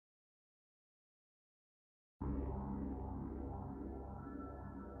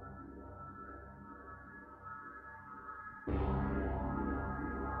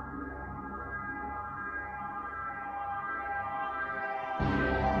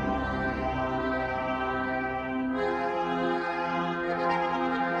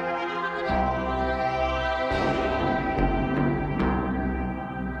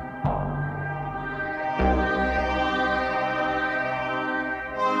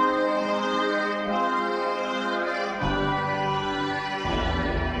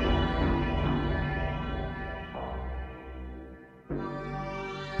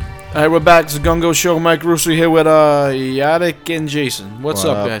All right, we're back. It's the Gungo Show. Mike Russo here with Yadik and Jason. What's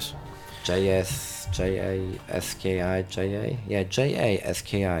What up, up? guys? JASKI. Yeah,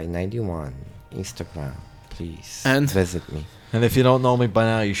 JASKI 91. Instagram. Please And? visit me. And if you don't know me by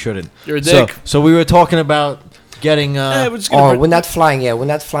now, you shouldn't. You're a dick. So we were talking about getting. Yeah, we're just gonna Oh, bring- we're not flying. Yeah, we're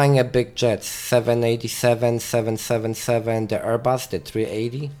not flying a big jet. 787, 777, the Airbus, the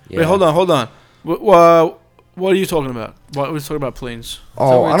 380. Yeah. Wait, hold on. What are you talking about? What are we talking about planes? So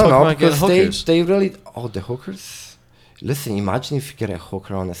Oh, we're I don't talking know about getting because they hookers. they really. Oh, the hookers. Listen, imagine if you get a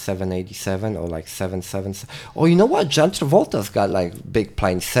hooker on a 787 or like 777. Oh, you know what? John Travolta's got like big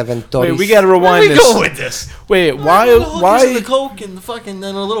planes, 730. Wait, we gotta Where rewind we this. go with this? Wait, Why? The why? coke and the fucking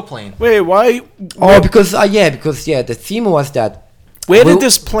and a little plane. Wait, why? Oh, because the theme was that. Where did we-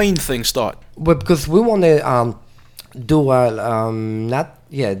 this plane thing start? Well, because we want to do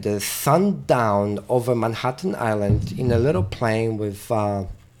the sundown over Manhattan Island in a little plane with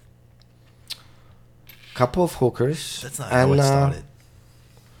couple of hookers. That's not how it started.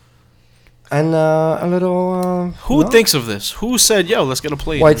 And a little. Who no? thinks of this? Who said, "Yo, let's get a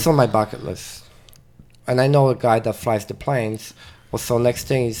plane"? Well, it's on my bucket list, and I know a guy that flies the planes. Also, next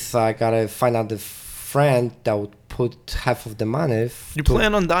thing is I gotta find out the friend that would put half of the money. You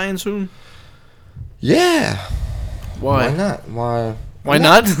plan on dying soon? Yeah. Why? Why not? Why? Why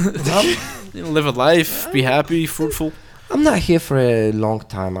not? You know, live a life, be happy, fruitful. I'm not here for a long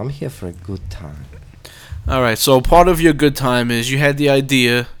time. I'm here for a good time. All right. So part of your good time is you had the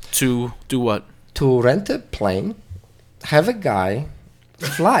idea to do what? To rent a plane, have a guy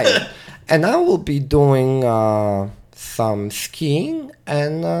fly it, and I will be doing some skiing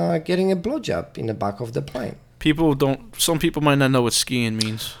and getting a blowjob in the back of the plane. Some people might not know what skiing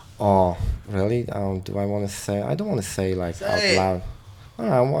means. Oh, really? Do I want to say? I don't want to say like Say out it. loud. All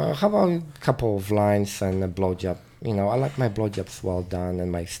right, well, how about a couple of lines and a blowjob? You know, I like my blowjobs well done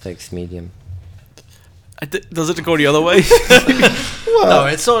and my steaks medium. Does it go the other way? No,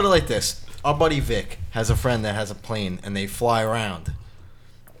 it's sort of like this. Our buddy Vic has a friend that has a plane, and they fly around.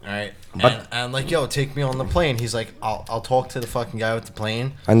 All right, But- and I'm like, "Yo, take me on the plane." He's like, "I'll talk to the fucking guy with the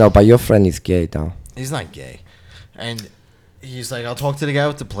plane." I know, but your friend is gay, though. He's not gay, and he's like, "I'll talk to the guy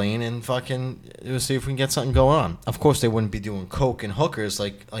with the plane and fucking we'll see if we can get something going on." Of course, they wouldn't be doing coke and hookers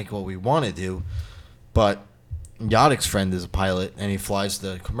like what we want to do, but Yadik's friend is a pilot, and he flies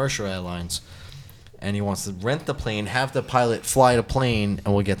the commercial airlines. And he wants to rent the plane, have the pilot fly the plane,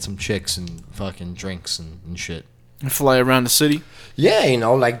 and we'll get some chicks and fucking drinks and shit. Fly around the city. Yeah, you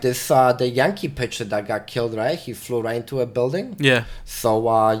know, like this, the Yankee pitcher that got killed, right? He flew right into a building. Yeah. So,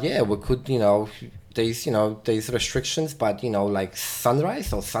 we could, there's restrictions, but, like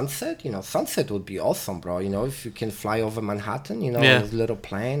sunrise or sunset, sunset would be awesome, bro. If you can fly over Manhattan, Yeah. with a little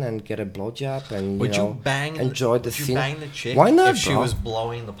plane and get a blowjob and, Would you bang? enjoy the would you scene. bang the chick? Why not, if she bro? was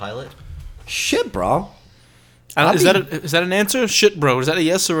blowing the pilot? Shit, bro. Is that an answer? Shit, bro. Is that a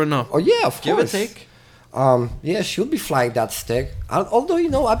yes or a no? Oh, yeah, of Give or course. take. Yeah, she'll be flying that stick.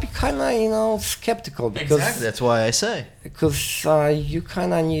 Although, I'd be kind of, skeptical because... Exactly. That's why I say. Because you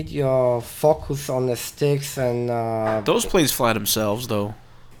kind of need your focus on the sticks and Those planes fly themselves, though.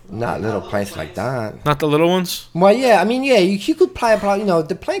 not little planes like that. Not the little ones. Well, yeah, I mean, yeah, you could fly,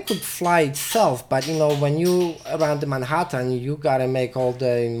 the plane could fly itself, but, when you around the Manhattan, you got to make all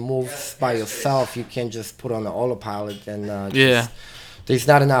the moves by yourself. You can't just put on the autopilot and Yeah. There's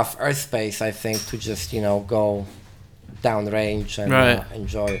not enough airspace, I think, to just, go downrange and Right.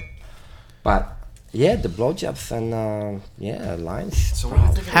 enjoy it. But, yeah, the blowjobs and, lines. So what do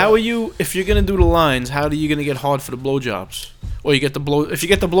you think? How are you? If you're gonna do the lines, how are you gonna get hard for the blowjobs? Or you get the if you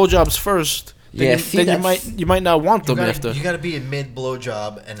get the blowjobs first, then, Yeah, you, see, then you that's- might not want them after. You gotta be a mid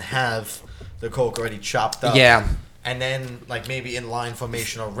blowjob and have the coke already chopped up. Yeah. And then like maybe in line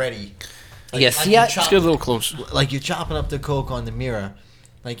formation already. Yeah, see, you I- Let's get a little closer. like you're chopping up the coke on the mirror,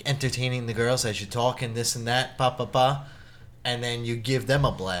 like entertaining the girls as you're talking this and that, and then you give them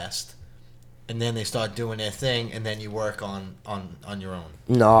a blast, and then they start doing their thing, and then you work on your own.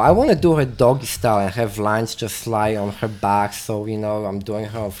 No, I want to do her doggy style and have lines just lie on her back. So I'm doing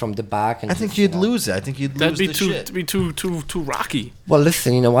her from the back. And I think just, you'd lose it. I think you'd That'd lose be the too shit. to be too rocky. Well,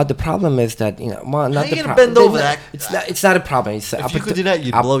 listen, you know what? The problem is that well, not you the gonna problem. bend over that? It's not a problem. It's If you could do that,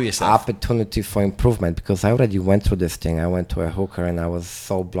 you'd blow yourself. Opportunity for improvement because I already went through this thing. I went to a hooker and I was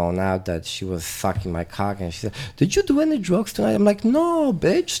so blown out that she was sucking my cock and she said, "Did you do any drugs tonight?" I'm like, "No,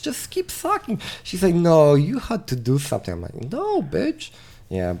 bitch, just keep sucking." She's like, "No, you had to do something." I'm like, "No, bitch."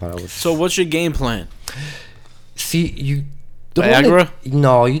 Yeah, but I was. So what's your game plan? See, you don't Viagra?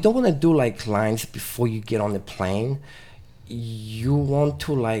 No, you don't want to do like lines before you get on the plane. You want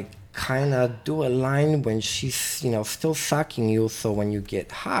to like kind of do a line when she's, still sucking you, so when you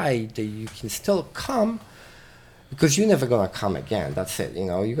get high, that you can still come, because you're never gonna come again. That's it.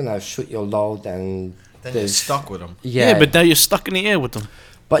 You're gonna shoot your load, and Then you're stuck with them. Yeah, but now you're stuck in the air with them.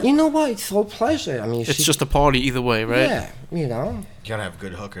 But you know what? It's all pleasure. I mean, It's just a party either way, right? Yeah, You gotta have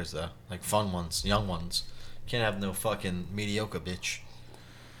good hookers though, like fun ones, young ones. Can't have no fucking mediocre bitch.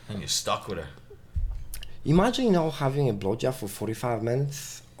 And you're stuck with her. Imagine, having a blowjob for 45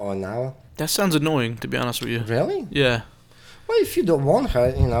 minutes or an hour. That sounds annoying, to be honest with you. Really? Yeah. Well, if you don't want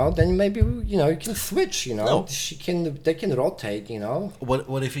her, then maybe, you can switch, No. They can rotate,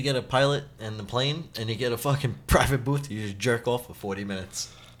 What if you get a pilot and the plane and you get a fucking private booth? You just jerk off for 40 minutes.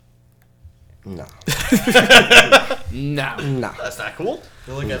 No. No. No. That's not cool.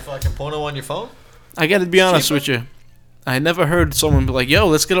 You look at fucking porno on your phone. I gotta be honest Cheaper? with you. I never heard someone be like, yo,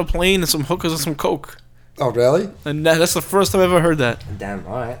 let's get a plane and some hookers and some coke. Oh, really? And that's the first time I've ever heard that. Damn,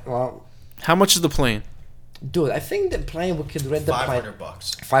 all right. Well, How much is the plane? dude, I think the plane, we could rent the plane.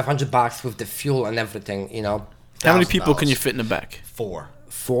 $500. $500 with the fuel and everything, How many people can $1,000. you fit in the back? 4.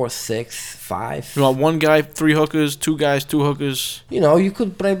 4, 6, 5. You want one guy, 3 hookers, 2 guys, 2 hookers. You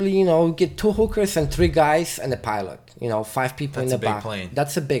could probably, get 2 hookers and 3 guys and a pilot. 5 people That's in the a big back. plane.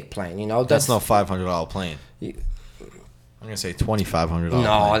 That's a big plane. That's no $500 plane. You- I'm gonna say $2,500.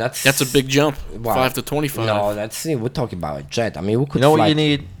 No, plane. that's A big jump. Wow. 5 to 25. No, we're talking about a jet. I mean, we could. You know what fly you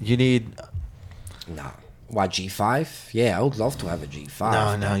need? You need No, what G5? Yeah, I would love to have a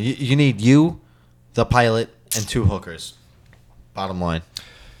G5. no. You need you, the pilot, and 2 hookers. Bottom line.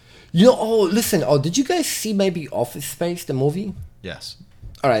 Oh, listen. Oh, did you guys see maybe Office Space, the movie? Yes.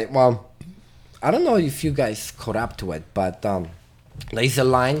 All right. Well, I don't know if you guys caught up to it, but there's a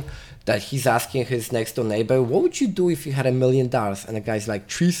line that he's asking his next door neighbor, "What would you do if you had $1 million?" And the guy's like,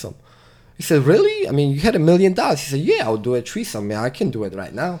 "Threesome." He said, "Really? I mean, you had $1 million?" He said, "Yeah, I'll do a threesome. Yeah, I can do it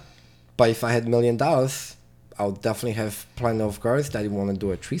right now. But if I had $1 million, I would definitely have plenty of girls that want to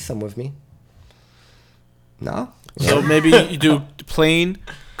do a threesome with me." No? So maybe you do plane, And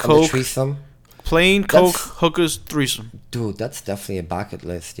the coke, threesome? plane, coke, That's- hookers, threesome. Dude, that's definitely a bucket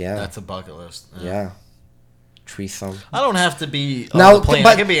list, yeah. That's a bucket list. Yeah. Threesome. I don't have to be on Now, the plane.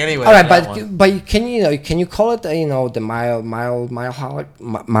 but I can be anywhere. all right, on that one. but can you call it the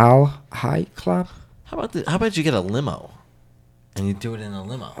mile high club? How about you get a limo, and you do it in a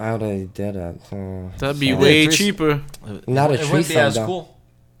limo? I already did it. That'd be so- way threesome. cheaper. Not a It wouldn't be threesome, as though. cool.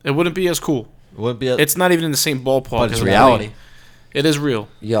 It wouldn't be as cool. It wouldn't be. It's not even in the same ballpark. but it's as a reality. plane. It is real.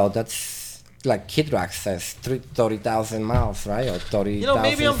 Yo, that's like Kid Rock says, 30,000 miles, right? Or 30,000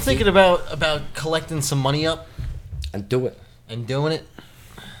 Maybe I'm feet. thinking about collecting some money up And do it. and doing it.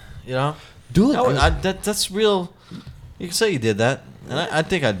 You know, Do it. that's real. You can say you did that, and I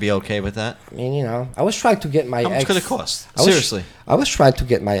think I'd be okay with that. I mean, I was trying to get my How much ex... could it cost? I was- Seriously. I was trying to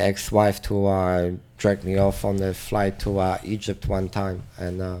get my ex-wife to drag me off on the flight to Egypt one time.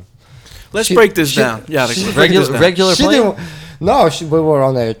 And Let's She- break this she- down. Yeah, she- break this down. Regular she plane. didn't, no, we were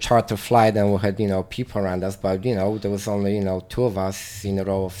on a charter flight and we had, people around us. But, there was only, 2 of us in a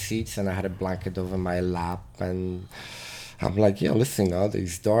row of seats and I had a blanket over my lap. And I'm like, yo, listen,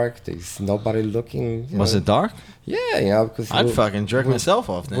 it's dark. There's nobody looking. Was it dark? Yeah, because I'd fucking jerk myself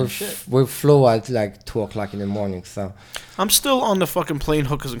off then. Shit. we flew at like 2 o'clock in the morning. So, I'm still on the fucking plane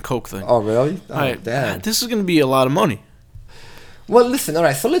hookers and coke thing. oh really? Oh, All right, damn. this is gonna be a lot of money. Well, listen, all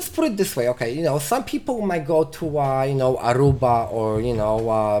right, so let's put it this way, okay? Some people might go to, Aruba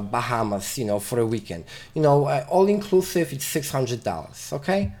or, Bahamas, for a weekend. All inclusive, it's $600,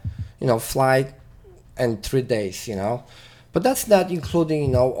 okay? Flight and 3 days, But that's not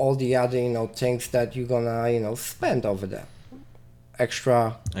including, all the other, things that you're gonna, spend over there.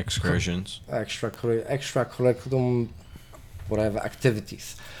 Excursions. Extra curriculum, whatever,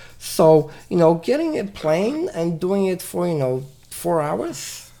 activities. So, getting a plane and doing it for, 4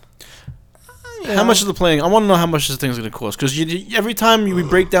 hours. How much is the plane? I want to know how much this thing's gonna cost. Because every time we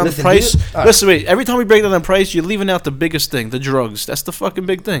break down Listen, the price, all right. listen, wait. Every time we break down the price, you're leaving out the biggest thing, the drugs. That's the fucking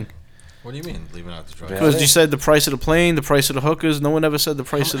big thing. What do you mean leaving out the drugs? Yeah. Because you said the price of the plane, the price of the hookers. No one ever said the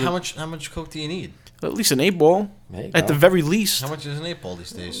price of the. How much coke do you need? At least an 8-ball. There you At go. the very least. How much is an 8-ball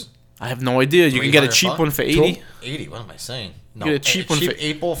these days? I have no idea. You can get a 300 cheap bucks? one for 80. 80. What am I saying? No, get a cheap one for-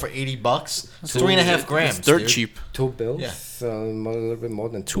 8-ball for $80. It's 3.5 grams. It's dirt dude. cheap. 2 bills. Yeah. A little bit more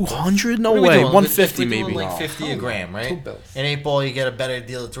than 2 bills. 200? No What are we way. doing? 150 If we're doing maybe. like No, 50 a come gram, on. right? 2 bills. An 8-ball, you get a better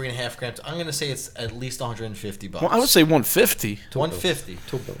deal at 3.5 grams. I'm gonna say it's at least $150. Well, I would say 150. 150.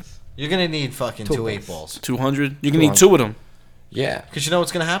 2 bills. You're gonna need fucking 2 two bills. 8-balls. 200. You can need 2 of them. Yeah. Cause you know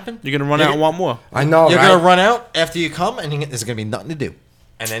what's gonna happen? You're gonna run You're out and want more. I know, You're right? gonna run out after you come, and there's gonna be nothing to do,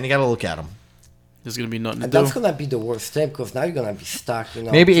 and then you gotta look at them. There's gonna be nothing to And do. that's gonna be the worst thing because now you're gonna be stuck. You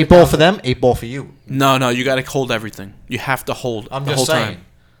know. Maybe 8 ball for them, 8 ball for you. No, you gotta hold everything. You have to hold I'm the just whole saying. time.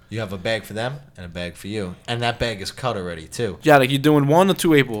 You have a bag for them and a bag for you. And that bag is cut already, too. Yeah, like you're doing 1 or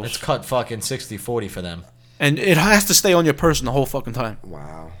 2 8 balls, It's cut fucking 60-40 for them. and it has to stay on your person the whole fucking time.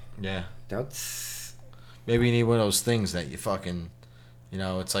 Wow. Yeah. That's. Maybe you need one of those things that you fucking, you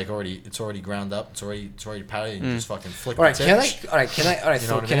know, it's like it's already ground up. It's already powdered. And you just fucking flick All right. the Can I? tip. All right. Can I? All right. You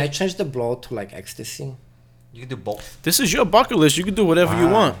know So what I can I mean? change the blow to like ecstasy? You can do both. This is your bucket list. You can do whatever you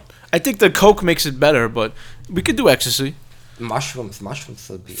Wow. want. I think the coke makes it better, but we could do ecstasy. Mushrooms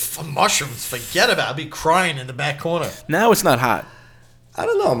would be. For mushrooms, forget about it. I'll be crying in the back corner. Now it's not hot. I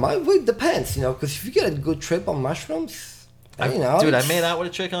don't know. It depends, you know, because if you get a good trip on mushrooms, you know, Dude, I it's- made out with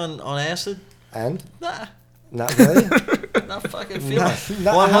a chick on acid. and Nah. not really. Not fucking feeling.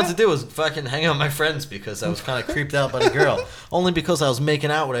 Not- All I had to do was fucking hang out with my friends because I was kind of creeped out by the girl. Only because I was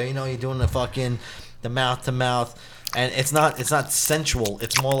making out with her. You know, you're doing the mouth to mouth, and it's not sensual.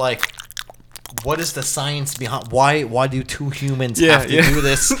 It's more like, what is the science behind? Why do two humans have to do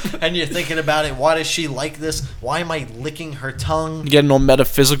this? And you're thinking about it. Why does she like this? Why am I licking her tongue? Getting all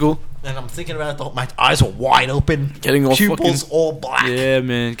metaphysical. And I'm thinking about it. My eyes are wide open. Getting all pupils fucking- all black. Yeah,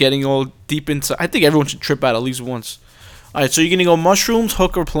 man. Getting all deep inside. I think everyone should trip out at least once. All right, so you're gonna go mushrooms,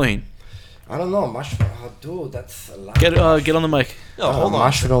 hook, or plane? I don't know. Mushroom. Oh, dude, that's a lot. Get on the mic. Yo, hold on.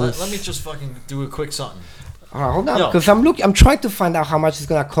 mushrooms. Let me just fucking do a quick something. Hold on, Yo. because I'm trying to find out how much it's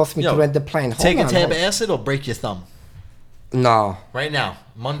gonna cost me Yo, to rent the plane. Take a tab of hold- acid or break your thumb. No. Right now,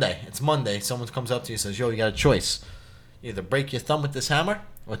 Monday. It's Monday. Someone comes up to you and says, "Yo, you got a choice. Either break your thumb with this hammer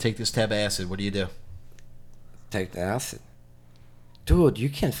or take this tab of acid." What do you do? Take the acid. Dude, you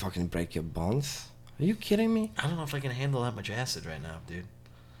can't fucking break your bones. Are you kidding me? I don't know if I can handle that much acid right now, dude.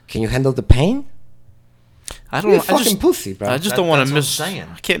 Can you handle the pain? I You're don't. a fucking pussy, bro. I just That- don't want that's to what miss. I'm saying.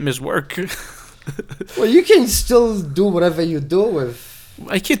 I can't miss work. Well, you can still do whatever you do with.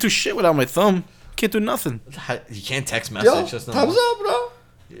 I can't do shit without my thumb. Can't do nothing. You can't text message. Yo, Just thumbs up, bro.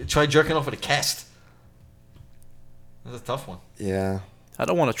 Try jerking off with a cast. That's a tough one. Yeah. I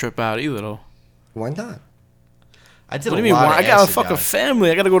don't want to trip out either, though. Why not? I did What do a you mean? lot Why? of I got a acid, fucking guys. family.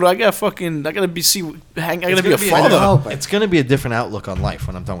 I gotta go to. I gotta be hang. I gotta It's be a gonna be father. know, but- It's gonna be a different outlook on life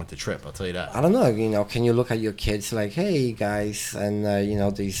when I'm done with the trip. I'll tell you that. I don't know. You know, can you look at your kids like, hey guys, and you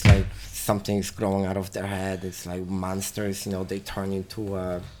know, these like something's growing out of their head. It's like monsters. You know, they turn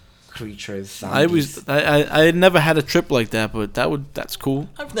into creatures. I had never had a trip like that, but that's cool.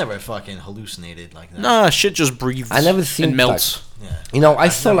 I've never fucking hallucinated like that. Nah, shit just breathes. I never seen and melts. Yeah. You know, I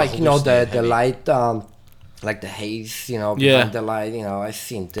I've saw never like you know the hallucinated heavy. light, like the haze. You know, Yeah. behind the light. You know, I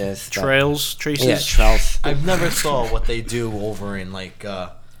seen this that- Trails, traces. Yeah, trails. I've never saw what they do over in like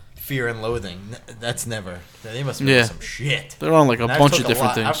Fear and Loathing. That's never. They must be Yeah. some shit. They're on like a And I've bunch took of a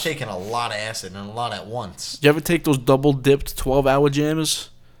different lot- I've things. taken a lot of acid and a lot at once. You ever take those double dipped 12-hour jammers?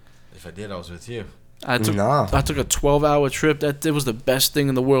 If I did, I was with you. I took No. I took a 12-hour trip. It was the best thing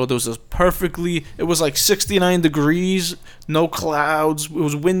in the world. It was it was like 69 degrees, no clouds. It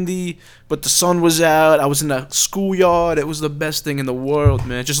was windy, but the sun was out. I was in a schoolyard. It was the best thing in the world,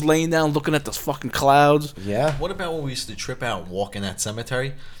 man. Just laying down looking at the fucking clouds. Yeah. What about when we used to trip out and walk in that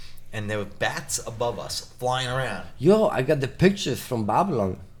cemetery, and there were bats above us flying around? Yo, I got the pictures from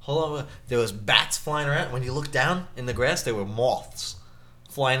Babylon. Hold on, there was bats flying around. When you look down in the grass, there were moths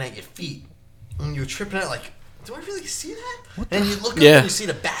flying at your feet. And you were tripping out like, do I really see that? And you look up Yeah. and you see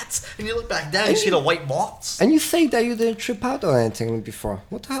the bats, and you look back down and you see the white moths. And you say that you didn't trip out on anything before.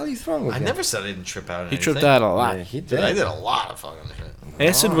 What the hell is wrong with I you? never said I didn't trip out. On He anything. tripped out a lot. Yeah, he Dude, did. I did a lot of fucking shit.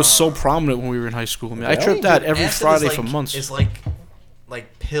 Acid was so prominent when we were in high school. Man, I Really? tripped out every Acid is Friday like- for months. It's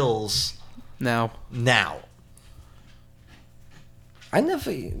like pills Now, now. I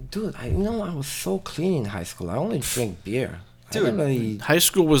never, dude. I was so clean in high school. I only drink beer. Dude, I never really- high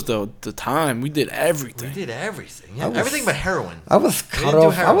school was the time. We did We everything. did everything. I Yeah, was- everything but heroin. I was cut didn't do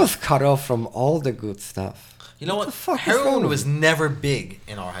off. I heroin. was cut off from all the good stuff. You know What what? the fuck is wrong Heroin with was you? never big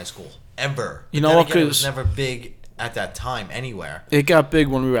in our high school. Ever. You But know then what, again, it was 'cause- never big at that time anywhere. It got big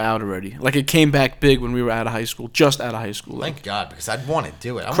when we were out already. Like it came back big when we were out of high school, just out of high school. Like Thank God, because I'd want to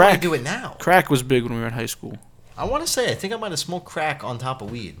do it. I want Crack. to do it now. crack was big when we were in high school. I want to say, I think I might have smoked crack on top of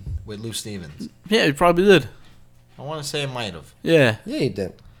weed with Lou Stevens. Yeah, you probably did. I want to say I might have. Yeah. Yeah, you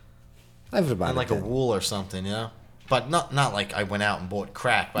did. Everybody On like a did. wool or something, you know? But not like I went out and bought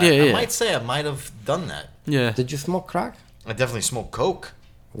crack. But Yeah, I yeah. might say I might have done that. Yeah. Did you smoke crack? I definitely smoked coke.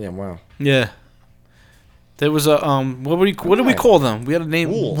 Yeah, wow. Yeah. There was a what do we call them? We had a name.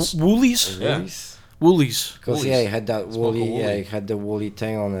 Wools. Woolies. Yeah. Woolies? Woolies. Because Woolies. yeah, he had that Smoke a woolly. Yeah, woolly. he had the woolly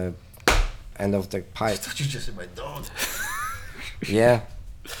thing on the end of the I pipe. thought you just said my dog. Yeah.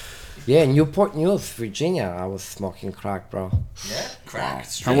 Yeah, Newport News, Virginia. I was smoking crack, bro. Yeah, crack.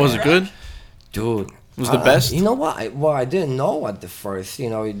 How was it? Good? Dude. Was the best? You know what? I didn't know at the first. You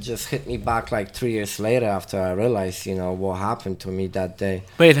know, it just hit me back like 3 years later after I realized, you know, what happened to me that day.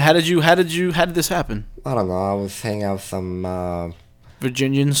 Wait, how did this happen? I don't know. I was hanging out with some,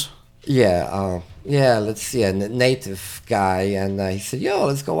 Virginians? let's see, a native guy, and he said, "Yo,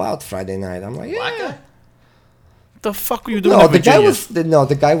 let's go out Friday night." I'm like, Black "Yeah." guy? What the fuck were you doing No, in the guy Virginia? was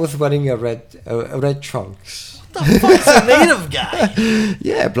the guy was wearing a red trunks. What the fuck's a native guy?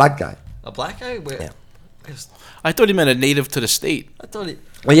 Yeah, black guy. A black guy? Where? Yeah. I thought he meant a native to the state. I thought he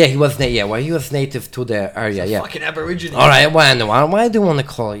Well, yeah, he was he was native to the area. Yeah. fucking Aborigine. All right. Why do you want to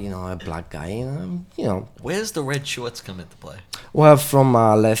call a black guy? You know. Where's the red shorts come into play? Well, from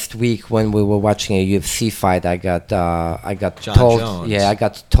last week when we were watching a UFC fight, I got John told. Jones. Yeah, I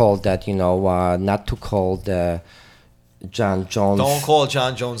got told that not to call the John Jones. Don't call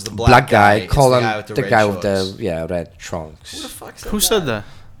John Jones the black guy. It's Call the him guy with the the red guy with shorts. the red Who the trunks. fuck Who said that?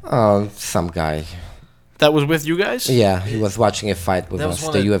 Some guy. That was with you guys? Yeah, he was watching a fight with That us,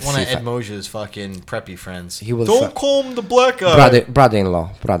 was the UFC one of Ed fight. Mosier's fucking preppy friends. He was, Don't call him the black guy. brother-in-law.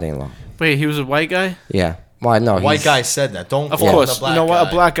 Wait, he was a white guy? Yeah. Well, no, White he's, guy said that. Don't Of call him course. the black You know what? guy.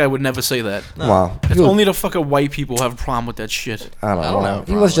 A black guy would never say that. No. Well, It's he was- only the fucking white people who have a problem with that shit. I don't I don't know. have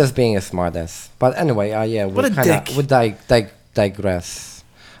a He was problem. just being a smartass. But anyway, yeah, What a dick. we digress.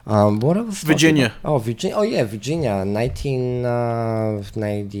 What else? Virginia. Oh, Virginia. Oh, yeah, Virginia,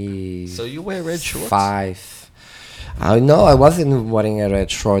 1995. So you wear red shorts? I know I wasn't wearing a red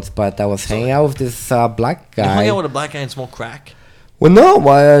shorts, but I was hanging out with this black You hung guy. out with a black guy and smoked crack? Well, no,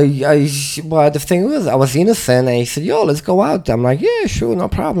 well, the thing was, I was innocent, and he said, "Yo, let's go out." I'm like, "Yeah, sure, no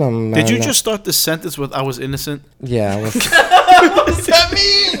problem." Did you And, just start the sentence with "I was innocent"? Yeah, I was. What does that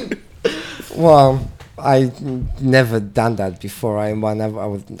mean? Well, I never done that before. I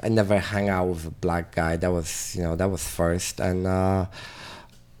never hung out with a black guy. That was first, and I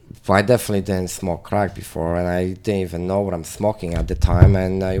definitely didn't smoke crack before, and I didn't even know what I'm smoking at the time,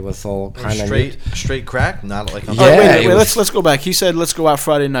 and it was all kind of Straight crack? Not like a Yeah, Oh, it was- let's go back. He said, "Let's go out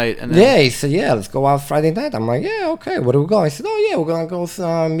Friday night." And then, Yeah, he said, "Yeah, let's go out Friday night." I'm like, "Yeah, okay. Where do we go?" He said, "Oh, yeah, we're gonna go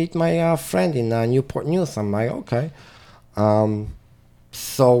meet my friend in Newport News." I'm like, "Okay."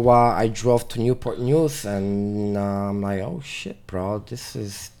 So I drove to Newport News, and I'm like, "Oh shit, bro,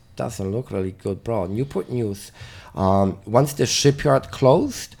 doesn't look really good, bro." Newport News. Once the shipyard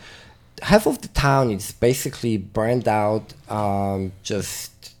closed, half of the town is basically burned out,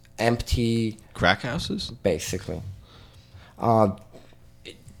 just empty, crack houses? basically.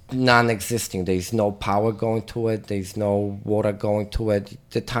 Non-existing. There's no power going to it. There's no water going to it.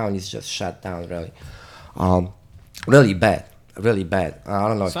 The town is just shut down, really. Really bad. Really bad. I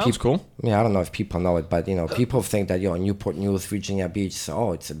don't know if Sounds people, cool. Yeah, I don't know if people know it, but people think that Newport News, Virginia Beach,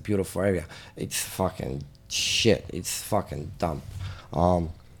 oh, it's a beautiful area. It's fucking shit. It's fucking dumb.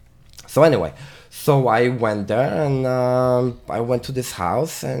 So anyway, so I went there, and I went to this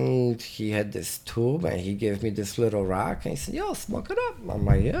house, and he had this tube, and he gave me this little rock, and he said, "Yo, smoke it up." I'm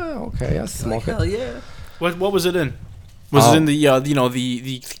like, "Yeah, okay, I smoke it." Hell yeah. what was it in? Was it in the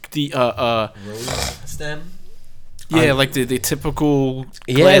Rose stem? yeah, like the typical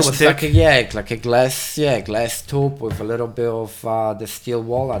Yeah, glass it was tip? like a glass tube with a little bit of the steel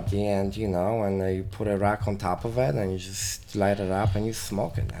wall at the end, and you put a rack on top of it, and you just light it up and you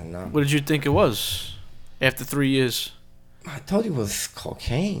smoke it. And What did you think it was? After 3 years, I thought it was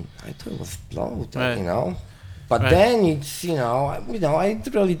cocaine. I thought it was blow, Right. But Right. then I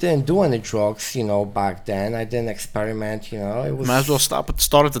really didn't do any drugs, back then. I didn't experiment, It was. might as well start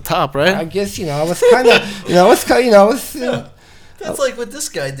at the top, right? I guess I was kind of, I was. That's like what this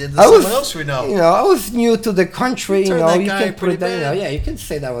guy did to I was, someone else we know. I was new to the country. You turned that You guy can put pretty it down. bad. Yeah, you can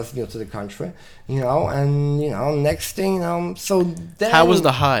say that I was new to the country. And next thing, so then. How was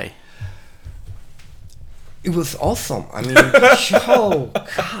the high? It was awesome. I mean, God,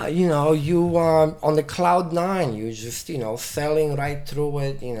 you on the cloud nine. You just sailing right through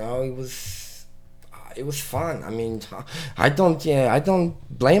it. It was fun. I mean, I don't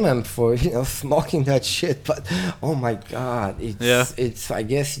blame him for smoking that shit. But oh my God, it's I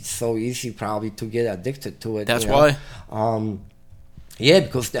guess it's so easy probably to get addicted to it. That's why. Yeah,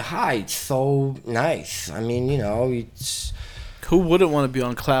 because the high, it's so nice. I mean, it's Who wouldn't want to be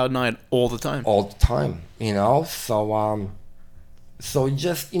on cloud nine all the time? all the time, so it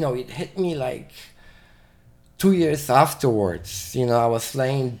just it hit me like 2 years afterwards. I was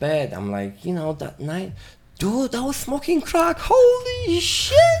laying in bed. I'm like, that night, dude, I was smoking crack. Holy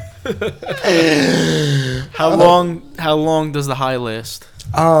shit. How long does the high last?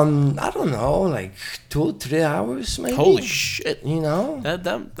 I don't know, like 2-3 hours maybe. Holy shit! You know, That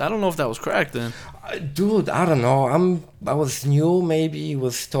I don't know if that was crack then. dude, I don't know. I was new. Maybe it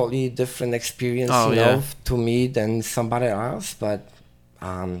was totally different experience, Oh, you yeah. know, to me than somebody else. But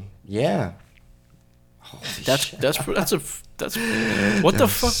yeah. Holy shit. That's what the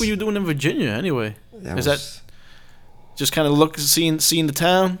fuck were you doing in Virginia anyway? Is that just kind of seeing the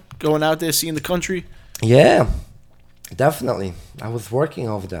town, going out there, seeing the country? Yeah, definitely. I was working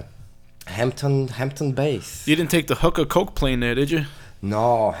over there, Hampton base. You didn't take the hooker coke plane there, did you?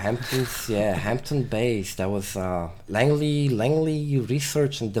 No, Hampton base. That was Langley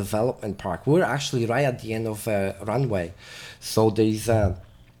Research and Development Park. We're actually right at the end of runway, so there's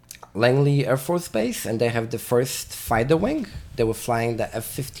Langley Air Force Base, and they have the first fighter wing. They were flying the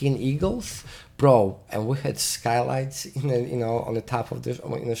F-15 Eagles, bro, and we had skylights on the top of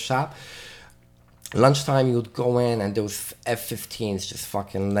the shop. Lunchtime, you'd go in, and there was F-15s just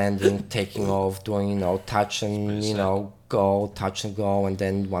fucking landing, taking off, doing touch and go, touch and go, and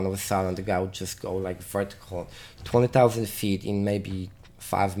then one of a sudden the guy would just go like vertical, 20,000 feet in maybe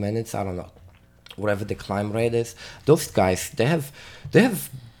 5 minutes. I don't know, whatever the climb rate is. Those guys, they have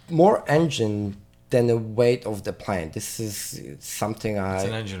more engine than the weight of the plane. This is something It's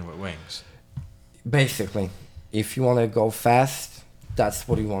an engine with wings. basically, if you want to go fast, that's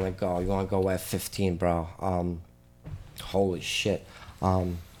what you want to go. You want to go F-15, bro. Holy shit.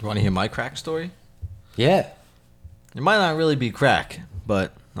 You want to hear my crack story? Yeah. It might not really be crack,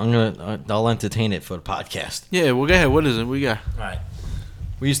 but I'll entertain it for the podcast. Yeah, well, go ahead. What is it? We got. All right.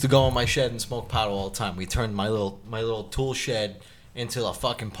 We used to go in my shed and smoke pot all the time. We turned my little tool shed into a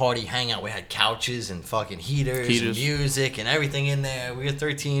fucking party hangout. We had couches and fucking heaters and music and everything in there. We were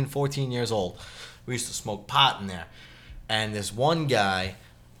 13, 14 years old. We used to smoke pot in there. And this one guy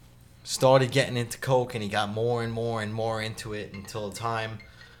started getting into coke, and he got more and more and more into it until the time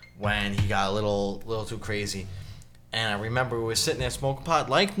when he got a little too crazy. And I remember we were sitting there smoking pot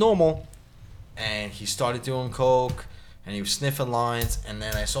like normal, and he started doing coke, and he was sniffing lines, and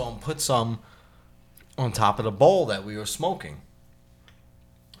then I saw him put some on top of the bowl that we were smoking.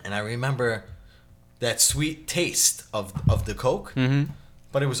 And I remember that sweet taste of the coke,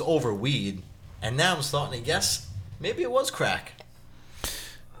 but it was over weed. And now I'm starting to guess maybe it was crack.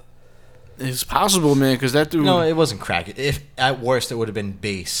 It's possible, man, because that dude. No, it wasn't crack. If at worst, it would have been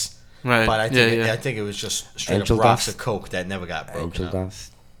base. Right. But I think it was just straight Angel up rocks dust? of coke that never got broken Angel up.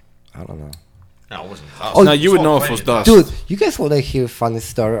 dust. I don't know. No, it wasn't. No, you would know if it was dust. Dude, you guys want to hear a funny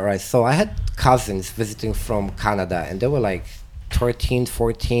story? All right, so I had cousins visiting from Canada, and they were like 13,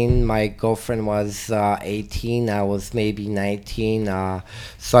 14. My girlfriend was 18. I was maybe 19.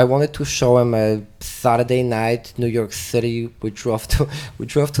 So I wanted to show him a Saturday night, New York City. We drove to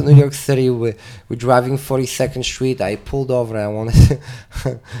New York City. We're driving 42nd Street. I pulled over. I wanted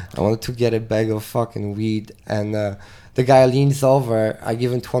to get a bag of fucking weed, and the guy leans over. I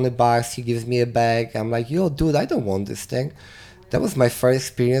give him $20. He gives me a bag. I'm like, yo, dude, I don't want this thing. That was my first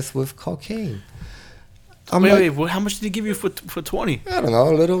experience with cocaine. Wait, how much did he give you for 20? I don't know,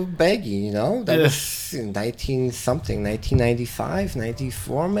 a little baggy, That was in 1995,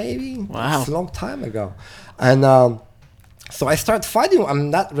 94 maybe. Wow. It's a long time ago. And so I start fighting. I'm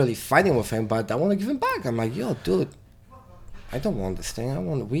not really fighting with him, but I want to give him back. I'm like, yo, dude, I don't want this thing. I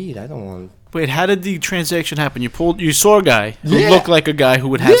want weed. I don't want... Wait, how did the transaction happen? You saw a guy who Yeah. looked like a guy who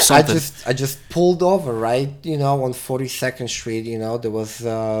would have something. I just pulled over, right? On 42nd Street, there was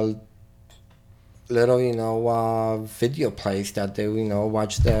little, video place that they,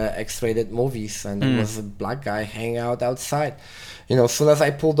 watch the X-rated movies, and there was a black guy hanging out outside. As soon as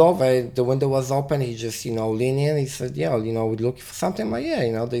I pulled over, the window was open. He just, leaned in. He said, "Yeah, we're looking for something." I'm like,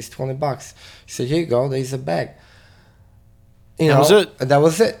 "Yeah, there's $20." He said, "Here you go. There's a bag." That was it? And that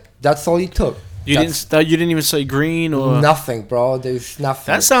was it. That's all he took. You didn't even say green or nothing, bro. There's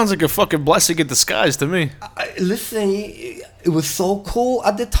nothing. That sounds like a fucking blessing in disguise to me. Listen, it was so cool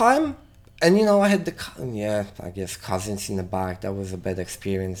at the time. And I had I guess cousins in the back. That was a bad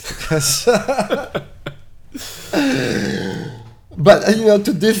experience because, but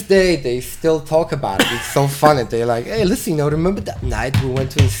to this day they still talk about it. It's so funny. They're like, "Hey, listen, remember that night we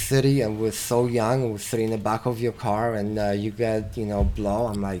went to the city and we're so young and we're sitting in the back of your car and you got blow?"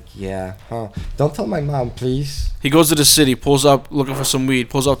 I'm like, "Yeah, huh? Don't tell my mom, please." He goes to the city, pulls up looking for some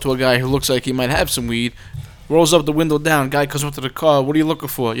weed, pulls up to a guy who looks like he might have some weed. Rolls up the window down. Guy comes up to the car. "What are you looking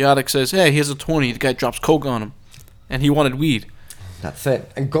for?" Yadek says, "Hey, here's a 20." The guy drops coke on him, and he wanted weed. That's it.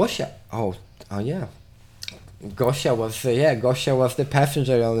 And Gosha. Oh yeah. Gosha was the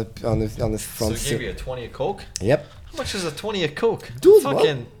passenger on the front So he gave seat. you a 20 of Coke? Yep. How much is a 20 of Coke? Dude,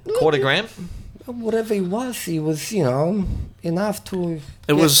 Fucking what? quarter gram? Whatever it was, enough to.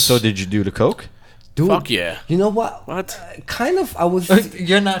 It was So did you do the Coke? Dude, fuck yeah. you know what? What? Kind of. I was.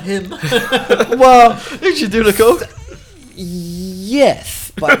 You're not him. Well, Did you do the Coke?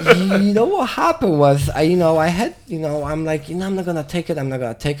 yes, but you know what happened was, I had, I'm like, I'm not gonna take it. I'm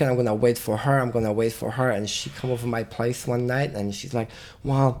gonna wait for her. And she come over my place one night, and she's like,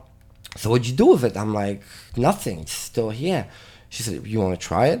 well, so what'd you do with it? I'm like, nothing. It's still here. She said, you want to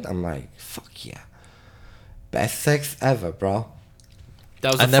try it? I'm like, fuck yeah. Best sex ever, bro.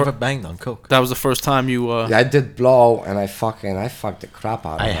 That was I the never banged on Coke. that was the first time you. I did blow, and I fucked the crap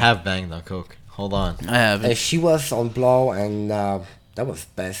out of I her. have banged on Coke. Hold on. I haven't. And she was on blow, and that was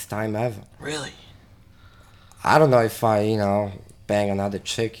best time ever. Really? I don't know if I, bang another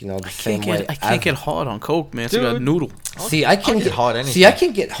chick, the same way. I can't get hard on coke, man. It's like a Dude. noodle. See, I can get hard anything. See, I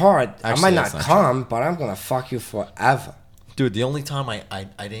can get hard. I Actually, might not that's not come, but I'm gonna fuck you forever. Dude, the only time I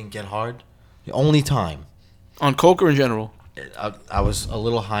didn't get hard, the only time, On coke or in general? I was a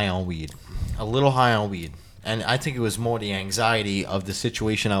little high on weed. And I think it was more the anxiety of the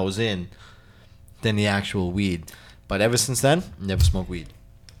situation I was in than the actual weed. But ever since then, never smoked weed.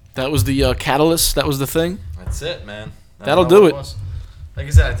 That was the catalyst. That was the thing. That's it, man. I That'll don't know do what it. was. Like I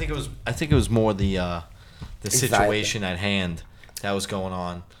said, I think it was more the Anxiety. situation at hand that was going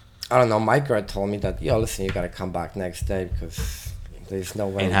on. I don't know. My girl told me that, listen, you gotta come back next day because there's no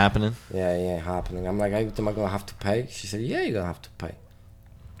way. Ain't happening. Yeah, it ain't happening. I'm like, am I gonna have to pay? She said, yeah, you're gonna have to pay.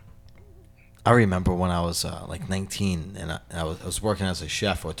 I remember when I was like 19 and I was working as a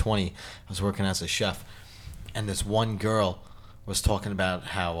chef, or 20. I was working as a chef, and this one girl was talking about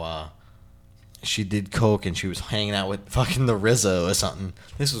how she did coke and she was hanging out with fucking the Rizzo or something.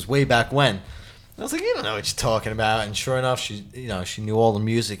 This was way back when. I was like, you don't know what you're talking about. And sure enough, she knew all the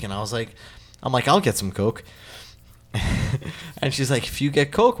music, and I'm like, I'll get some coke. And she's like, if you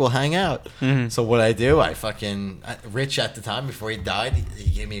get coke, we'll hang out. Mm-hmm. So what I do, Rich at the time, before he died, he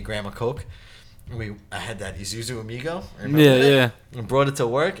gave me a gram of coke. I had that Isuzu Amigo. Remember Yeah, that? yeah. And brought it to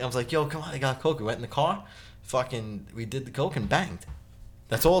work. I was like, yo, come on, I got coke. We went in the car. We did the coke and banged.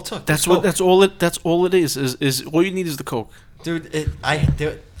 That's all it took. That's Coke. what. That's all it is. Is all you need is the coke. Dude,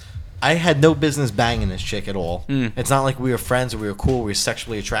 I had no business banging this chick at all. Mm. It's not like we were friends or we were cool. We were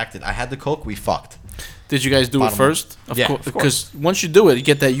sexually attracted. I had the coke. We fucked. Did you guys do Bottom it first? Yeah, of course. Because once you do it, you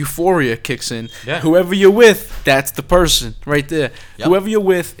get that euphoria kicks in. Yeah. Whoever you're with, that's the person right there. Yep. Whoever you're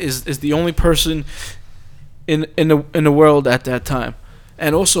with is the only person in the world at that time.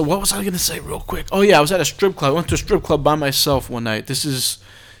 And also, what was I gonna say real quick? Oh yeah, I was at a strip club. I went to a strip club by myself one night. This is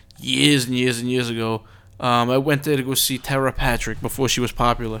years and years and years ago. I went there to go see Tara Patrick before she was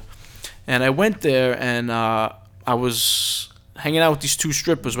popular. And I went there and I was hanging out with these two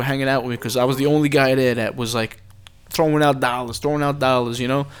strippers. Were hanging out with me because I was the only guy there that was like throwing out dollars,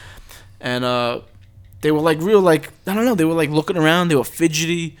 And they were like real, like, I don't know. They were like looking around. They were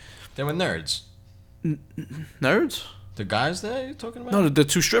fidgety. They were nerds. Nerds? The guys there you're talking about? No, the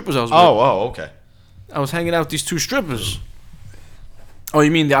two strippers I was with. Oh, okay. I was hanging out with these two strippers. Oh, you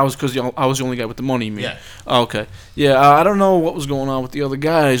mean I was because I was the only guy with the money? You mean? Yeah. Oh, okay. Yeah, I don't know what was going on with the other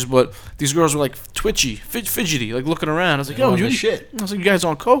guys, but these girls were like twitchy, fidgety, like looking around. I was like, They "Yo, were on you the shit." I was like, "You guys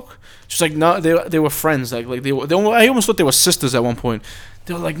on coke?" She's like, "No, they were friends. Like they were. I almost thought they were sisters at one point.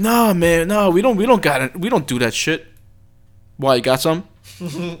 They were like, "Nah, man, no, we don't got it. We don't do that shit." Why, you got some?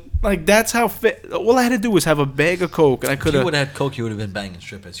 Like that's how fit. All I had to do was have a bag of coke, and I could If you have. would have had coke, you would have been banging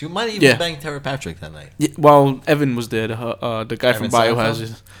strippers. You might have even banged Tara Patrick that night. Yeah, well, Evan was there, the guy from Evan Seinfeld?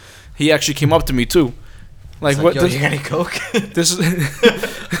 Biohazard. He actually came up to me too. Like It's what? Yo, you got any coke? This is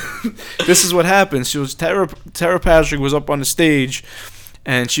this is what happened. She was Tara Patrick was up on the stage,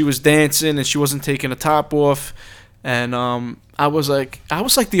 and she was dancing, and she wasn't taking the top off, and I was like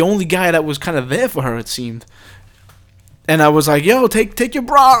the only guy that was kind of there for her, it seemed. And I was like, "Yo, take your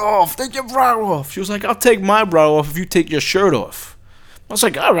bra off. Take your bra off." She was like, "I'll take my bra off if you take your shirt off." I was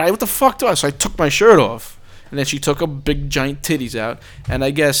like, "All right, what the fuck do I?" So I took my shirt off, and then she took her big giant titties out, and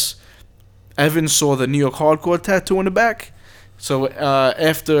I guess Evan saw the New York Hardcore tattoo in the back. So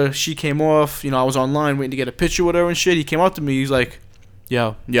after she came off, I was online waiting to get a picture with her and shit. He came up to me. He's like,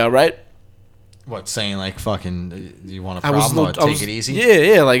 "Yo, yeah, right?" What, saying like fucking, do you want a I was problem or I take was- it easy?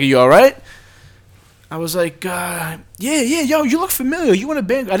 Yeah, like, "Are you all right?" I was like, yeah, yo, you look familiar. You in a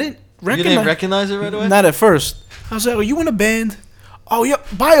band? I didn't You recognize. didn't recognize it right away? Not at first. I was like, "Are you in a band?" "Oh, yeah,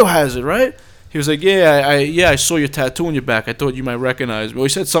 Biohazard, right?" He was like, I saw your tattoo on your back. I thought you might recognize me. Or he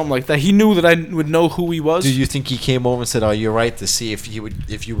said something like that. He knew that I would know who he was. Do you think he came over and said, "Are you right?" to see if you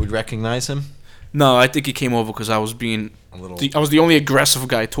would recognize him? No, I think he came over because I was being. A little. I was the only aggressive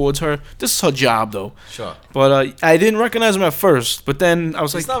guy towards her. This is her job, though. Sure. But I didn't recognize him at first. But then I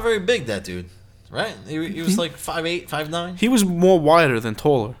was He's like, not very big, that dude. Right? He was like 5'8", 5'9". he was more wider than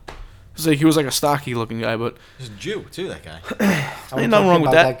taller. He was like a stocky looking guy, but He's a Jew too. That guy. Are we Ain't nothing talking wrong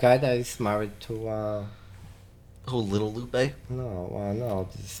with about that. guy that is married to. Oh, Little Lupe. No.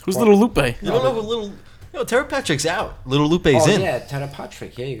 who's Little Lupe? You don't know who Little. Yo, Tara Patrick's out. Little Lupe's Oh in. yeah, Tara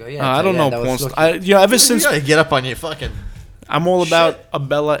Patrick. Here you go. Yeah. I don't yeah, know that porn. was Ever You since gotta get up on your fucking. I'm all about Shit.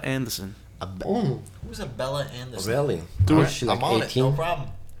 Abella Anderson. Who's a Bella Anderson? Really? Do Oh, it. she like I'm on 18? it. No problem.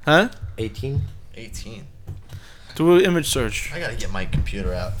 Huh? 18? 18. Do an image search. I gotta get my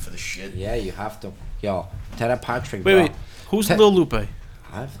computer out for the shit. Yeah, you have to. Yo, Tara Patrick, Wait, bro. wait. Who's Te- Lil Lupe? I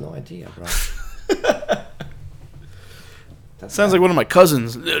have no idea, bro. That's Sounds like one of my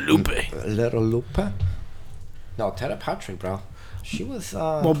cousins. Lil Lupe. Little Lupa? No, Tara Patrick, bro. She was,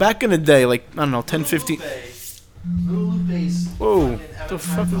 Well, back in the day, like, I don't know, 10, 15. Little Lupe's. Whoa. The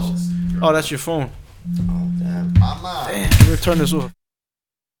fuck is. Oh, that's your phone. oh, damn. Mama. Damn. I'm gonna turn this off.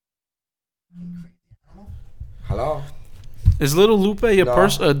 Hello? Is Little Lupe a No.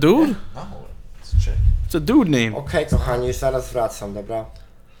 person? A dude? No, it's a chick. It's a dude name. Okej, kochani, zaraz wracam, dobra?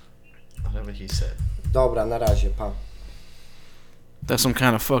 Whatever he said. Dobra, na razie, pa. That's some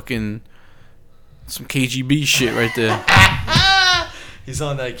kind of fucking. Some KGB shit right there. He's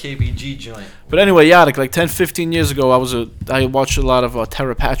on that KBG joint. But anyway, Yadik, like 10, 15 years ago, I watched a lot of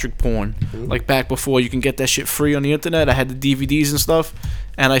Tara Patrick porn. Like back before you can get that shit free on the internet. I had the DVDs and stuff.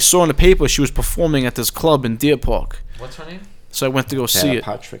 And I saw in the paper she was performing at this club in Deer Park. What's her name? So I went to go see Tara it.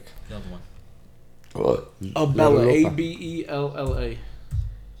 Patrick. The other one. Abella, Little Lupa. Abella.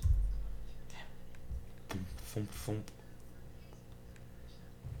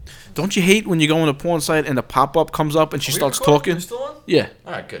 Don't you hate when you go on a porn site and the pop-up comes up and she starts talking? You still on? Yeah.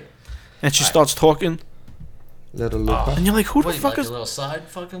 Alright, good. And she Alright. starts talking. Little Lupa. And you're like, who the What, fuck like is... a little side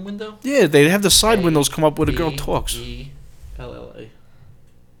fucking window? Yeah, they have the side windows come up where the girl talks. LLA.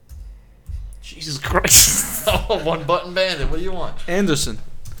 Jesus Christ. Oh, one button bandit. What do you want? Anderson.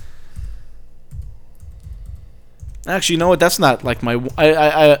 Actually, you know what? That's not like my...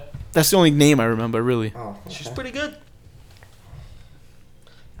 I that's the only name I remember, really. Oh, She's okay. pretty good.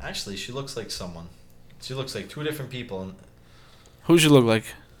 Actually, she looks like someone. She looks like two different people. And, Who she look like?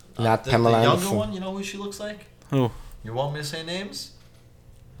 Not the Pamela younger Anderson. one, you know who she looks like? Who? You want me to say names?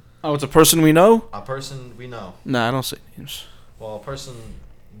 Oh, it's a person we know? A person we know. Nah, I don't say names. Well, a person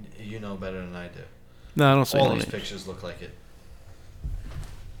you know better than I do. No, I don't say All no these names. pictures look like it.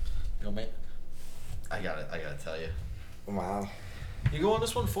 Yo, man. I gotta tell you. Wow. You go on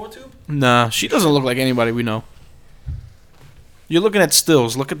this one, 4Tube? Nah, she doesn't look like anybody we know. You're looking at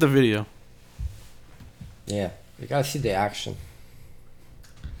stills. Look at the video. Yeah, you gotta see the action.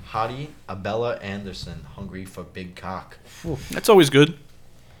 Hottie Abella Anderson, hungry for big cock. That's always good.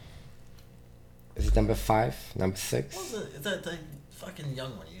 Is it number 5? Number 6? What was it? Is that the fucking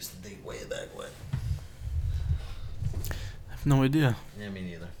young one you used to date way back when? I have no idea. Yeah, me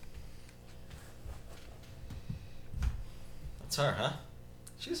neither. That's her, huh?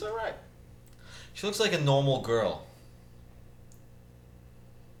 She's alright. She looks like a normal girl.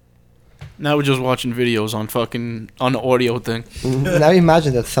 Now we're just watching videos on the audio thing. Now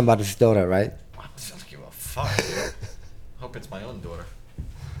imagine that's somebody's daughter, right? I don't give a fuck, dude. Hope it's my own daughter.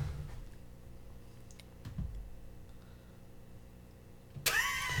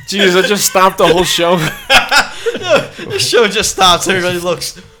 Jeez, I just stopped the whole show. This show just stops. Everybody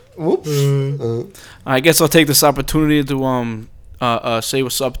looks. Whoops. I guess I'll take this opportunity to say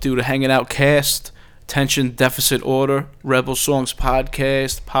what's up to the Hanging Out cast, Attention Deficit Order, Rebel Songs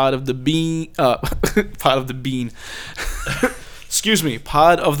Podcast, Pod of the Bean, Pod of the Bean. Excuse me,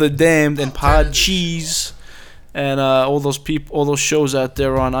 Pod of the Damned and Pod Cheese, and all those shows out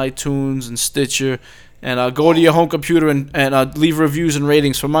there on iTunes and Stitcher. And go to your home computer and leave reviews and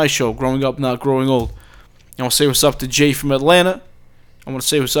ratings for my show, Growing Up Not Growing Old. I want to say what's up to Jay from Atlanta. I want to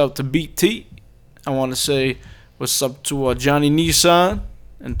say what's up to BT. I want to say what's up to Johnny Nissan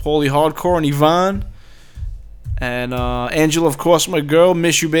and Paulie Hardcore and Yvonne. And Angela, of course, my girl.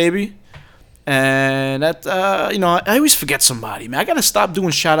 Miss you, baby. And that, I always forget somebody, man. I got to stop doing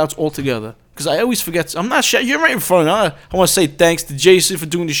shout-outs altogether. Because I always forget. I'm not You're right in front of me. I want to say thanks to Jason for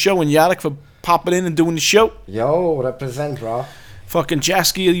doing the show and Yadik for popping in and doing the show. Yo, represent, bro. Fucking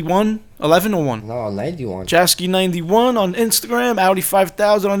Jasky 11 or 1? No, 91. Jasky91 on Instagram. Audi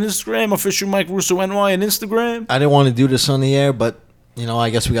 5000 on Instagram. Official Mike Russo NY on Instagram. I didn't want to do this on the air, but I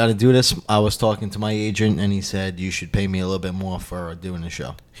guess we got to do this. I was talking to my agent, and he said you should pay me a little bit more for doing the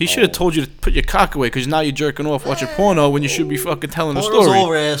show. He should have told you to put your cock away because now you're jerking off watching porno when you should be fucking telling a Porno's story.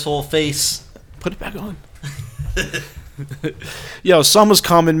 over, asshole face. Put it back on. Yo, summer's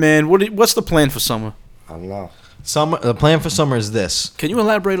coming, man. What's the plan for summer? I don't know. The plan for summer is this. Can you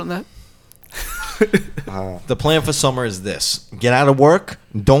elaborate on that? The plan for summer is this. Get out of work.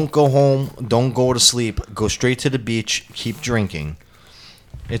 Don't go home. Don't go to sleep. Go straight to the beach. Keep drinking.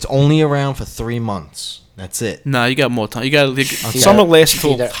 It's only around for 3 months. That's it. Nah, you got more time. You got See summer that- lasts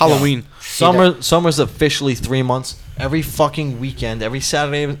see until that- Halloween. Summer's officially 3 months. Every fucking weekend, every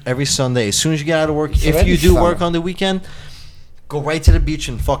Saturday, every Sunday. As soon as you get out of work, It's if already you do work summer. on the weekend, go right to the beach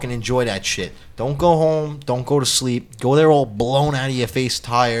and fucking enjoy that shit. Don't go home. Don't go to sleep. Go there all blown out of your face,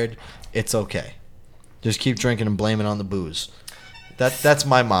 tired. It's okay. Just keep drinking and blame it on the booze. That's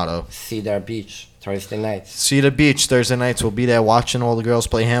my motto. Cedar Beach, Thursday nights. See the beach Thursday nights. We'll be there watching all the girls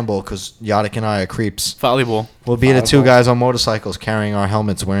play handball because Yadic and I are creeps. Volleyball. We'll be the two Volleyball. guys on motorcycles carrying our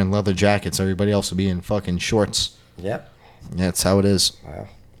helmets, wearing leather jackets. Everybody else will be in fucking shorts. Yep. Yeah, that's how it is. Well,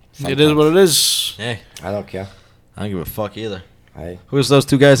 It is what it is. Hey, I don't care. I don't give a fuck either. I Who's those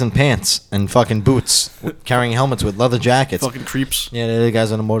two guys in pants and fucking boots carrying helmets with leather jackets? Fucking creeps. Yeah, they're the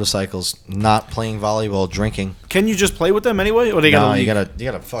guys on the motorcycles, not playing volleyball, drinking. Can you just play with them anyway, or they No, gotta? you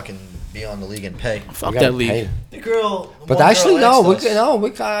gotta fucking be on the league and pay. Fuck we gotta that league. pay. The girl, But actually, no.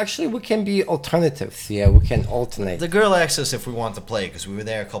 We can be alternatives. Yeah, we can alternate. The girl asked us if we want to play because we were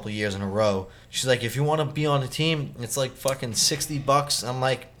there a couple of years in a row. She's like, if you want to be on the team, it's like fucking $60. I'm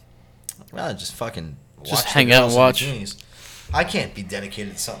like, well, just fucking Just watch hang the out girls and in watch. bikinis. I can't be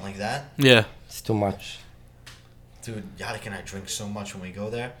dedicated to something like that. Yeah. It's too much. Dude, Yadic and I drink so much when we go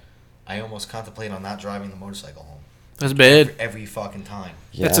there. I almost contemplate on not driving the motorcycle home. That's bad. Every fucking time.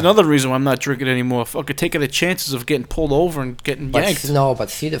 Yeah. That's another reason why I'm not drinking anymore. Fucking taking the chances of getting pulled over and getting But yanked. no,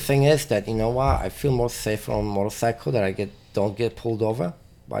 but see, the thing is that you know what? I feel more safer on a motorcycle that don't get pulled over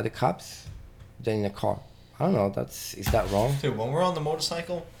by the cops than in a car. I don't know. Is that wrong? Dude, when we're on the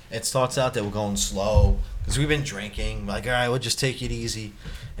motorcycle, it starts out that we're going slow because we've been drinking. Like, all right, we'll just take it easy.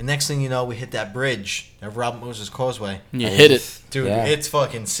 And next thing you know, we hit that bridge, that Robert Moses Causeway. You hit it. Dude, Yeah. it's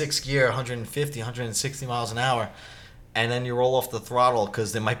fucking 6th gear, 150, 160 miles an hour. And then you roll off the throttle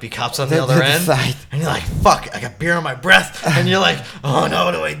because there might be cops on the other end. Side. And you're like, fuck, I got beer on my breath. And you're like, oh no,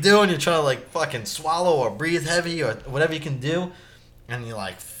 what do I do? And you're trying to like fucking swallow or breathe heavy or whatever you can do. And you're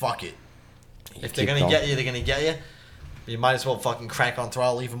like, fuck it. If they're keep going to going. get you, they're going to get you. You might as well fucking crank on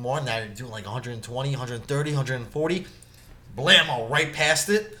throttle even more. Now you're doing like 120, 130, 140. Blammo, right past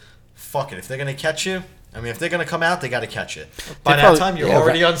it. Fuck it. If they're going to catch you, I mean, if they're going to come out, they got to catch it. By that probably- time, you're Yeah,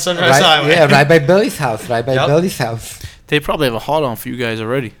 already right- on Sunrise right, Highway. Yeah, right by Billy's house. Right by Yep. Billy's house. They probably have a hard on for you guys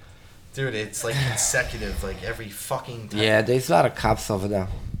already. Dude, it's like consecutive, like every fucking time. Yeah, there's a lot of cops over there.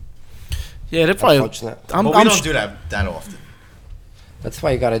 Yeah, they probably. Unfortunate. I'm, But we I'm don't sh- do that often. That's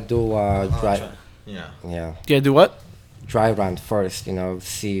why you gotta do dry. Yeah. Yeah, Yeah, do what? dry run first. You know,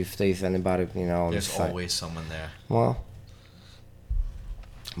 see if there's anybody. You know, on the There's side. always someone there. Well,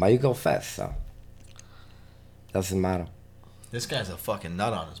 but you go fast, so doesn't matter. This guy's a fucking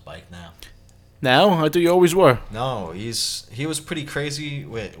nut on his bike now. Now? I thought you always were. No, he was pretty crazy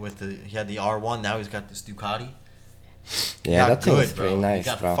with he had the R1. Now he's got this Ducati. He Yeah, got that thing is pretty He nice,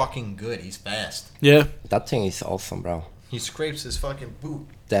 got bro. fucking good. He's fast. Yeah. That thing is awesome, bro. He scrapes his fucking boot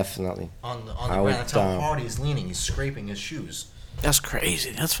Definitely. on the I ground. would, That's how hard he's leaning. He's scraping his shoes. That's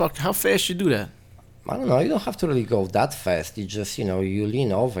crazy. That's fucking. How fast you do that? I don't know. You don't have to really go that fast. You just, you know, you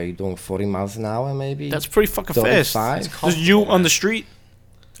lean over. You're doing 40 miles an hour, maybe. That's pretty fucking fast. 35. Just you on the street.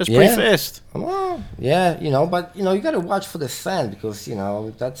 That's Yeah. pretty fast. Well, yeah, you know, but you know, you gotta watch for the sand because you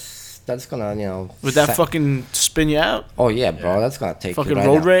know that's gonna, you know. Would that sa- fucking spin you out? Oh yeah, bro. That's gonna take Fucking you right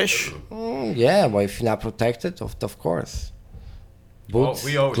road out. rash. Yeah, well, if you're not protected, of course. Boots,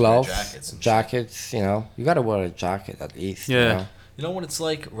 we always wear gloves, jackets and shit. jackets. You know, you gotta wear a jacket at least. Yeah. You know? You know what it's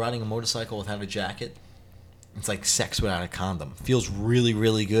like riding a motorcycle without a jacket? It's like sex without a condom. Feels really,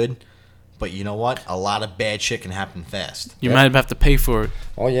 really good. But you know what? A lot of bad shit can happen fast. You Yeah. might have to pay for it.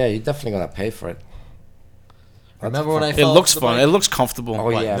 Oh yeah, you're definitely gonna pay for it. Remember when I It fell looks off the fun. bike? It looks comfortable. Oh,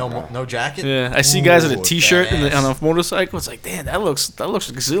 What, yeah, no, bro. no jacket? Yeah, I see guys in a Ooh, t-shirt and on badass. a motorcycle. It's like, damn, that looks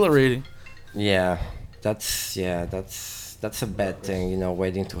exhilarating. Yeah, that's a bad thing. You know,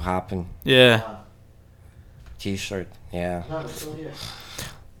 waiting to happen. Yeah. T-shirt. Yeah.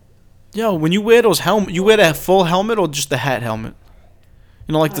 Yo, when you wear those helmet, you wear that full helmet or just the hat helmet?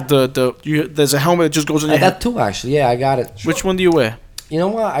 You know, like there's a helmet that just goes on I your head. got two actually. Yeah, I got it. Which one do you wear? You know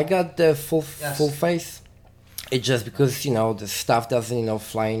what? I got the full Yes. full face. It's just because you know the stuff doesn't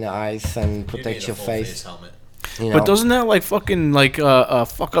fly in the eyes and protect your face. helmet. You know. But doesn't that like fucking like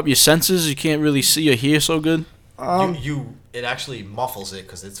fuck up your senses? You can't really see or hear so good. It actually muffles it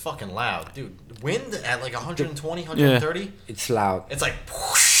because it's fucking loud, dude. Wind at like 120, 130. It's loud. It's like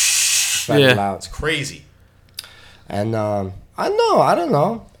whoosh. very Yeah. loud. It's crazy. And I don't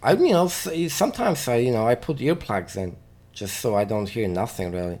know. Sometimes I put earplugs in just so I don't hear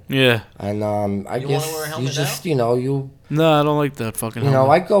nothing really. Yeah. And I You wanna guess wear a you helmet just now? No, I don't like that fucking.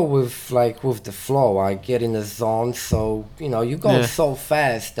 I go with the flow. I get in the zone, so you go Yeah. so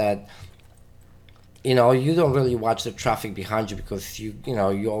fast that you don't really watch the traffic behind you because you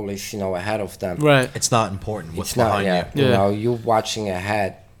always ahead of them. Right. It's not important what's It's not, behind yeah. you. Yeah. You're watching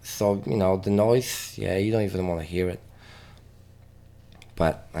ahead, so the noise, yeah, you don't even want to hear it.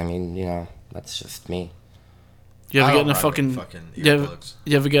 But I mean, that's just me. You ever I get don't in a ride fucking? with fucking You ever, earplugs.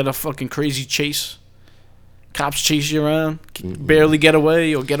 you ever get a fucking crazy chase? Cops chase you around, barely get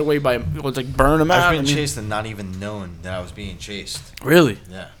away, or get away by, or like burn them out. I've been I mean- chased and not even known that I was being chased. Really?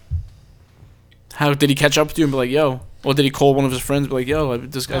 Yeah. How did he catch up to you and be like, "Yo"? Or did he call one of his friends and be like, "Yo,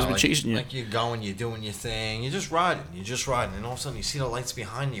 this guy's been like, chasing you"? Like you're going, you're doing your thing, you're just riding, and all of a sudden you see the lights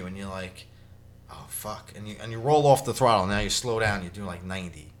behind you, and you're like, "Oh fuck!" And you roll off the throttle. Now you slow down. You're doing like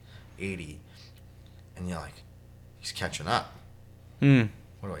 90, 80, and you're like, "He's catching up. Hmm.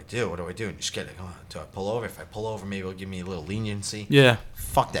 What do I do? What do I do?" And you just get like, "Oh, do I pull over? If I pull over, maybe it'll give me a little leniency." Yeah.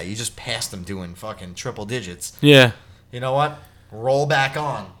 Fuck that. You just passed him doing fucking triple digits. Yeah. You know what? Roll back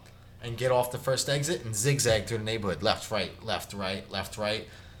on and get off the first exit and zigzag through the neighborhood. Left, right, left, right, left, right.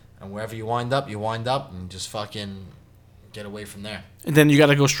 And wherever you wind up and just fucking get away from there. And then you got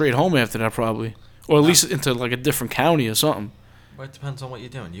to go straight home after that, probably, or at least into like a different county or something. But it depends on what you're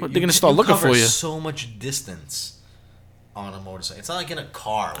doing. But they're gonna start looking for cover you. so much distance on a motorcycle. It's not like in a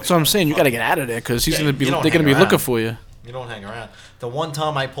car. That's what I'm saying. You got to get out of there because he's Yeah, gonna be. you They're don't gonna be hang looking around. for you. You don't hang around. The one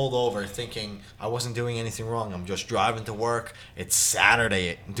time I pulled over thinking I wasn't doing anything wrong. I'm just driving to work. It's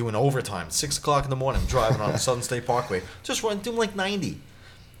Saturday. I'm doing overtime. 6 o'clock in the morning. I'm driving on Southern State Parkway. Just doing like 90.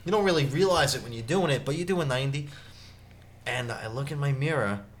 You don't really realize it when you're doing it, but you're doing 90. And I look in my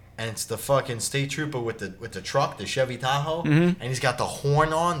mirror, and it's the fucking state trooper with the truck, the Chevy Tahoe, and he's got the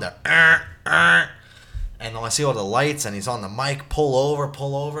horn on, the and I see all the lights, and he's on the mic, pull over.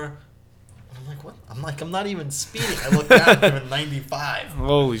 I'm like, what? I'm not even speeding. I look down, I'm doing 95.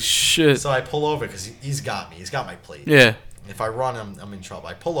 Holy shit. So I pull over because he's got me. He's got my plate. Yeah. If I run, I'm in trouble.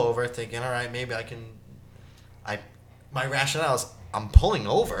 I pull over thinking, all right, maybe I can. My rationale is I'm pulling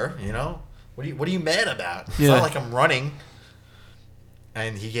over. What are you mad about? It's Yeah. not like I'm running.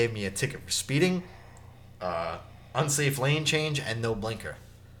 And he gave me a ticket for speeding, unsafe lane change, and no blinker.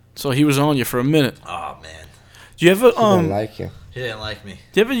 So he was on you for a minute. Oh man, Do you ever I don't like you. he didn't like me.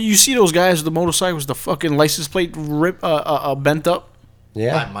 you see those guys with the motorcycles, the fucking license plate bent up?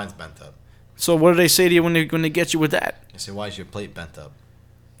 Yeah. Mine's bent up. So what do they say to you when they get you with that? I say, why is your plate bent up?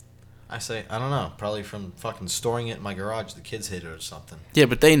 I say, I don't know. Probably from fucking storing it in my garage. The kids hit it or something. Yeah,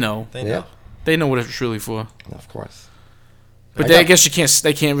 but they know. They Yeah. know. They know what it's really for. Of course. But I guess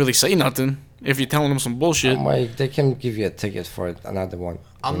they can't really say nothing if you're telling them some bullshit. They can give you a ticket for another one.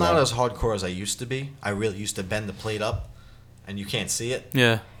 I'm you not know? as hardcore as I used to be. I really used to bend the plate up, and you can't see it.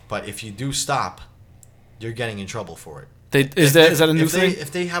 Yeah. But if you do stop, you're getting in trouble for it. Is that a new if thing?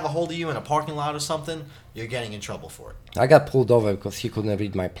 If they have a hold of you in a parking lot or something, you're getting in trouble for it. I got pulled over because he couldn't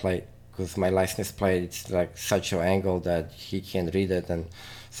read my plate. Because my license plate, it's like such an angle that he can't read it. And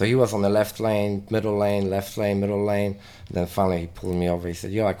so he was on the left lane, middle lane, left lane, middle lane. And then finally he pulled me over. He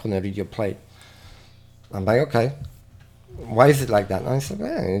said, yo, I couldn't read your plate. I'm like, okay. Why is it like that? And I said,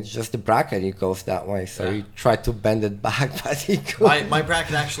 it's just the bracket. It goes that way. So Yeah. he tried to bend it back, but he couldn't. My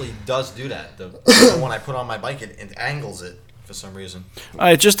bracket actually does do that. The one I put on my bike, it angles it for some reason. All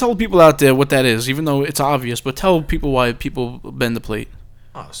right, just tell people out there what that is, even though it's obvious. But tell people why people bend the plate,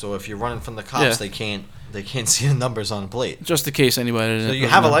 Oh, so if you're running from the cops, Yeah. they can't see the numbers on the plate. just in case anybody. So you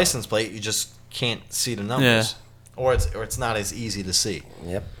have a license plate, you just can't see the numbers, or it's not as easy to see,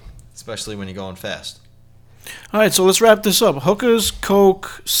 Yep. especially when you're going fast. All right, so let's wrap this up. Hookers,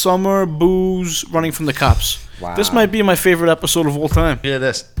 coke, summer, booze, running from the cops. Wow. This might be my favorite episode of all time. Hear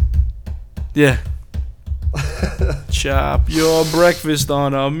this. Yeah. Chop your breakfast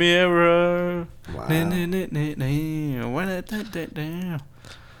on a mirror. Wow.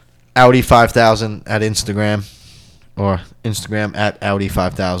 Audi 5000 at Instagram, or Instagram at Audi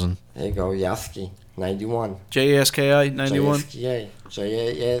 5000. There you go, Yaski, 91. JASKI 91.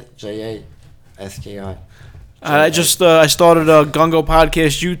 JSKI. JASKI. I started a Gungo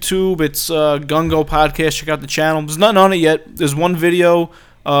Podcast YouTube. It's Gungo Podcast. Check out the channel. There's nothing on it yet. There's one video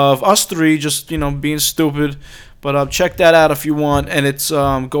of us three just, being stupid. But check that out if you want. And it's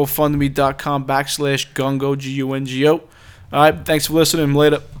GoFundMe.com/Gungo, GUNGO. All right, thanks for listening.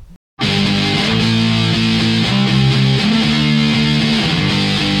 Later.